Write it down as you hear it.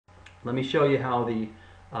Let me show you how the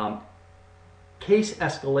case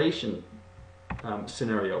escalation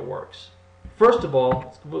scenario works. First of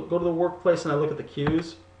all, we'll go to the workplace and I look at the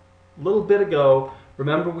queues. A little bit ago,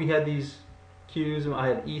 remember we had these queues, and I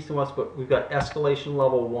had east and west, but we've got escalation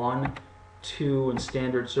level 1, 2, and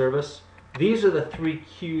standard service. These are the 3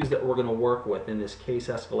 queues that we're going to work with in this case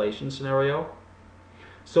escalation scenario.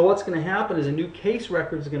 So what's going to happen is a new case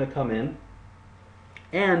record is going to come in,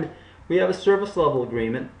 and we have a service level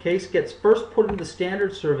agreement. Case gets first put into the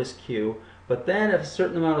standard service queue, but then if a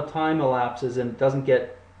certain amount of time elapses and it doesn't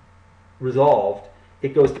get resolved,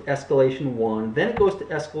 it goes to escalation 1, then it goes to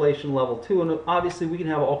escalation level 2, and obviously we can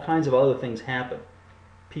have all kinds of other things happen.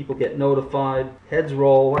 People get notified, heads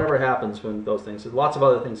roll, whatever happens when those things. Lots of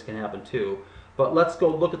other things can happen too. But let's go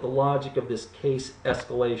look at the logic of this case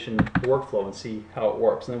escalation workflow and see how it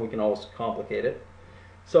works, and then we can always complicate it.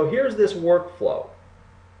 So here's this workflow.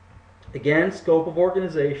 Again, scope of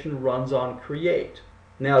organization runs on create.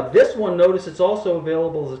 Now this one, notice it's also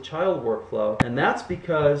available as a child workflow, and that's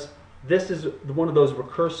because this is one of those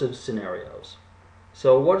recursive scenarios.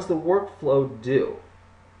 So what does the workflow do?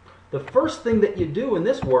 The first thing that you do in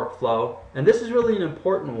this workflow, and this is really an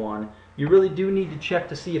important one, you really do need to check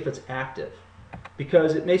to see if it's active.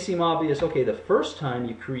 Because it may seem obvious, okay, the first time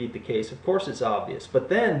you create the case, of course it's obvious. But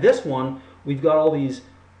then this one, we've got all these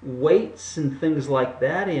weights and things like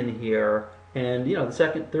that in here, and you know, the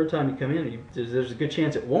second, third time you come in, there's a good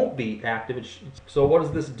chance it won't be active. So what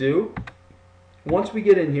does this do? Once we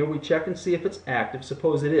get in here, we check and see if it's active.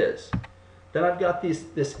 Suppose it is. Then I've got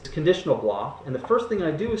this conditional block, and the first thing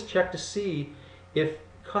I do is check to see if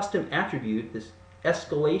custom attribute, this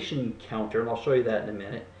escalation counter, and I'll show you that in a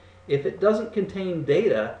minute, if it doesn't contain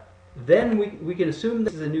data, then we can assume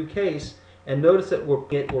this is a new case, and notice that we're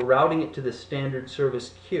routing it to the standard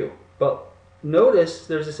service queue. But notice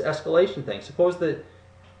there's this escalation thing. Suppose the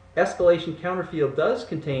escalation counter field does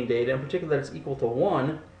contain data, in particular that it's equal to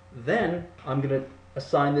 1, then I'm going to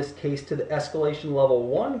assign this case to the escalation level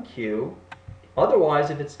 1 queue. Otherwise,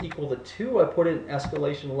 if it's equal to 2, I put in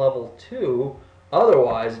escalation level 2.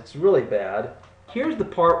 Otherwise, it's really bad. Here's the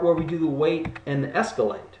part where we do the wait and the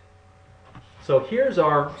escalate. So here's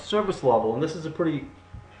our service level, and this is a pretty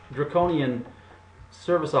draconian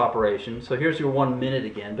service operation. So here's your 1 minute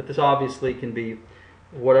again, but this obviously can be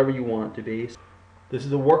whatever you want it to be. This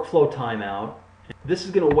is a workflow timeout. This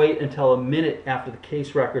is going to wait until a minute after the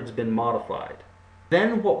case record's been modified.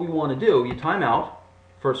 Then what we want to do, you time out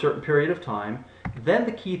for a certain period of time. Then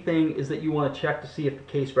the key thing is that you want to check to see if the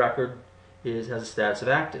case record has a status of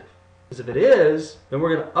active. Because if it is, then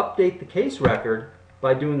we're going to update the case record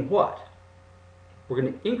by doing what? We're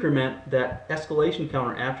going to increment that escalation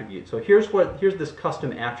counter attribute. So here's this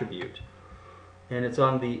custom attribute, and it's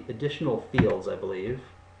on the additional fields, I believe.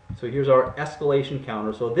 So here's our escalation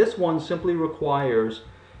counter. So this one simply requires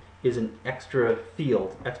is an extra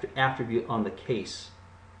field, extra attribute on the case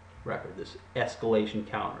record, this escalation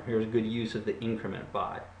counter. Here's a good use of the increment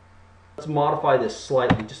by. Let's modify this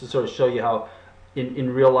slightly just to sort of show you how,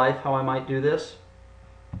 in real life, how I might do this.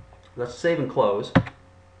 Let's save and close.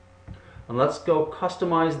 And let's go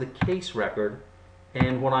customize the case record.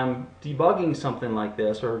 And when I'm debugging something like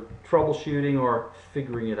this, or troubleshooting, or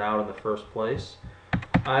figuring it out in the first place,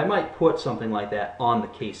 I might put something like that on the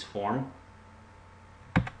case form.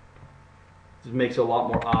 It makes it a lot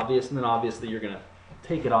more obvious, and then obviously you're going to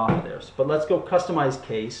take it off of there. But let's go customize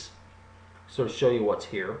case, sort of show you what's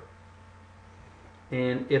here.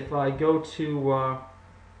 And if I go to,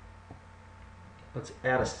 let's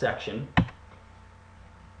add a section,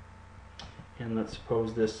 and let's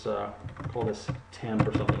suppose this, call this temp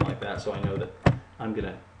or something like that, so I know that I'm going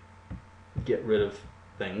to get rid of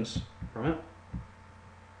things from it.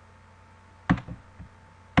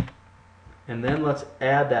 And then let's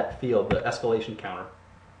add that field, the escalation counter,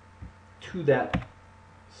 to that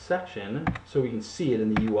section so we can see it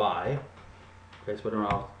in the UI. Okay, so I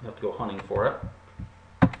don't have to go hunting for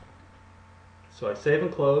it. So I save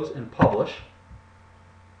and close and publish.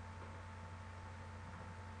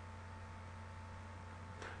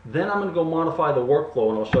 Then I'm going to go modify the workflow,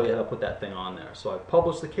 and I'll show you how to put that thing on there. So I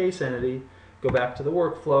publish the case entity, go back to the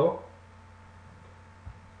workflow.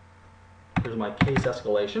 Here's my case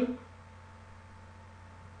escalation.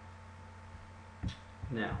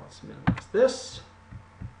 Now let's minimize this,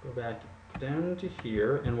 go back down to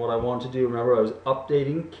here, and what I want to do, remember I was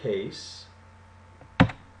updating case,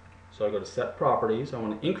 so I go to set properties, I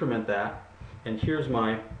want to increment that, and here's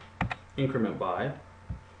my increment by.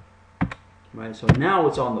 Right, so now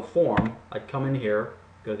it's on the form. I'd come in here,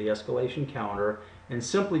 go to the escalation counter, and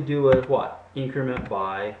simply do it what? Increment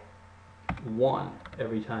by 1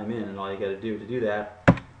 every time in, and all you got to do that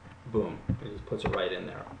boom, it just puts it right in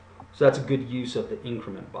there. So that's a good use of the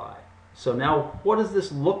increment by. So now what does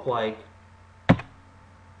this look like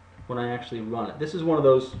when I actually run it? This is one of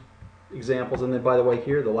those examples, and then by the way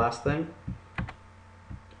here, the last thing,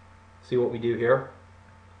 see what we do here?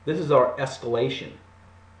 This is our escalation.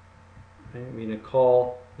 Okay, we're going to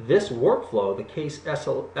call this workflow, the case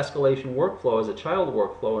escalation workflow, as a child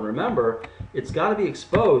workflow, and remember, it's got to be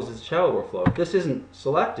exposed as a child workflow. If this isn't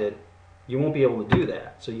selected, you won't be able to do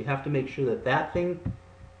that. So you have to make sure that that thing,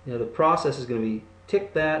 the process is going to be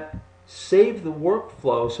tick that, save the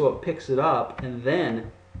workflow so it picks it up, and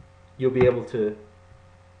then you'll be able to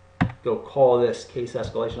go call this case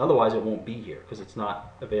escalation. Otherwise it won't be here because it's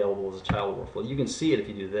not available as a child workflow. You can see it if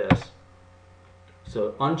you do this.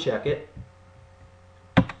 So uncheck it,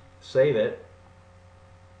 save it,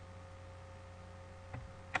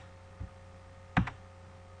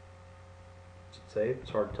 save, it's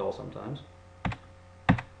hard to tell sometimes.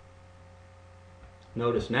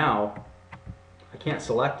 Notice now I can't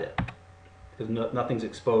select it because nothing's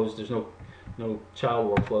exposed. There's no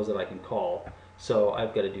child workflows that I can call. So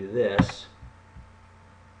I've got to do this,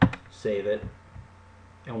 save it,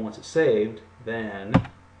 and once it's saved, then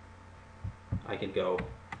I can go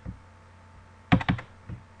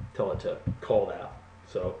tell it to call that.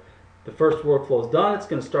 So the first workflow is done. It's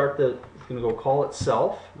going to start it's going to go call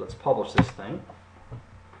itself. Let's publish this thing.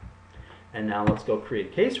 And now let's go create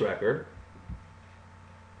a case record.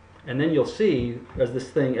 And then you'll see as the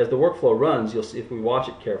workflow runs, you'll see, if we watch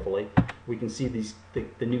it carefully, we can see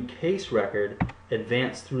the new case record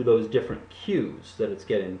advance through those different queues that it's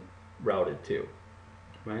getting routed to.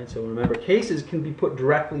 Right? So remember, cases can be put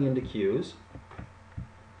directly into queues.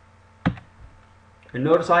 And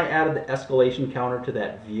notice I added the escalation counter to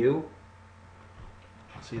that view.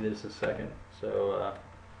 I'll see this in a second. So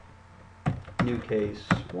new case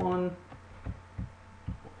 1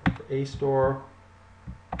 for A store.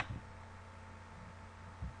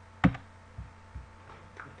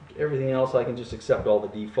 Everything else I can just accept all the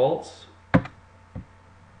defaults.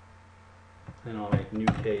 And I'll make new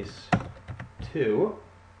case 2.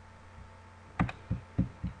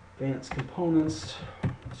 Advanced components,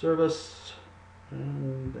 service,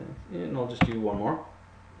 and I'll just do one more.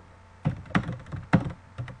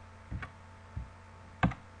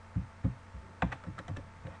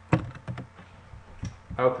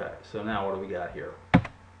 Okay, so now what do we got here?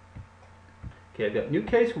 Okay, I've got new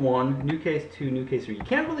case 1, new case 2, new case 3. You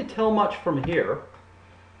can't really tell much from here,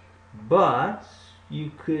 but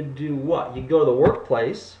you could do what? You go to the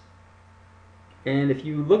workplace, and if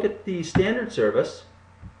you look at the standard service,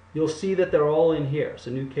 you'll see that they're all in here.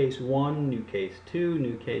 So new case 1, new case 2,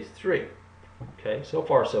 new case 3. Okay, so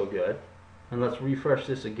far so good. And let's refresh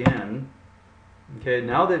this again. Okay,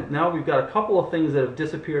 now we've got a couple of things that have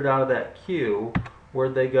disappeared out of that queue.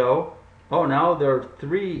 Where'd they go? Oh, now there are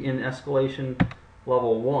 3 in escalation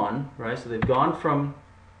level 1, right? So they've gone from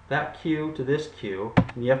that queue to this queue,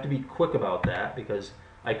 and you have to be quick about that because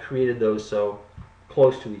I created those so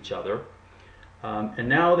close to each other. And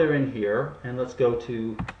now they're in here, and let's go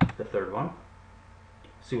to the third one,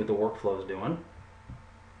 see what the workflow is doing.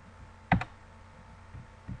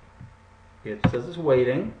 It says it's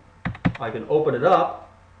waiting. I can open it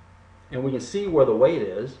up, and we can see where the wait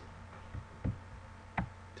is.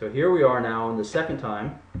 So here we are now in the second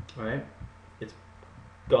time, right? It's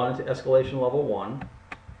gone into escalation level 1.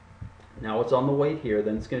 Now it's on the wait here,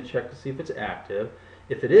 then it's going to check to see if it's active.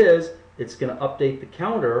 If it is, it's going to update the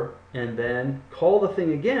counter and then call the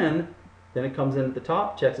thing again. Then it comes in at the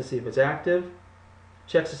top, checks to see if it's active,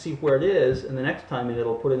 checks to see where it is, and the next time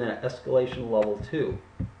it'll put in that escalation level 2.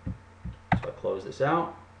 So I close this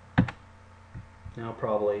out. Now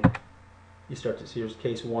probably you start to see here's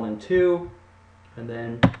case 1 and 2. And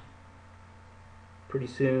then pretty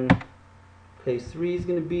soon case 3 is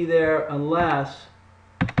going to be there unless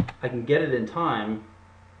I can get it in time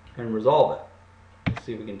and resolve it. Let's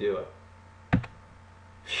see if we can do it.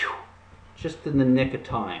 Phew. Just in the nick of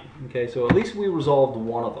time. Okay, so at least we resolved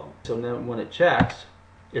one of them. So then when it checks,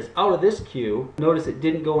 it's out of this queue. Notice it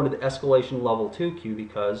didn't go into the escalation level 2 queue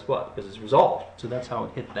because what? Because it's resolved. So that's how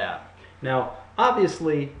it hit that. Now,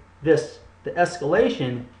 obviously, the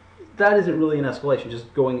escalation, that isn't really an escalation,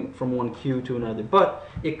 just going from one queue to another. But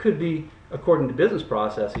it could be according to business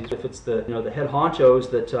processes. If it's the the head honchos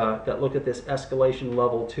that look at this escalation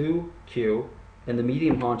level 2 queue, and the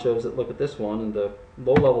medium honchos that look at this one, and the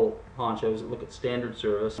low level honchos that look at standard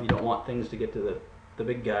service, you don't want things to get to the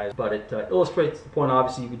big guys. But it illustrates the point.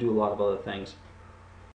 Obviously, you can do a lot of other things.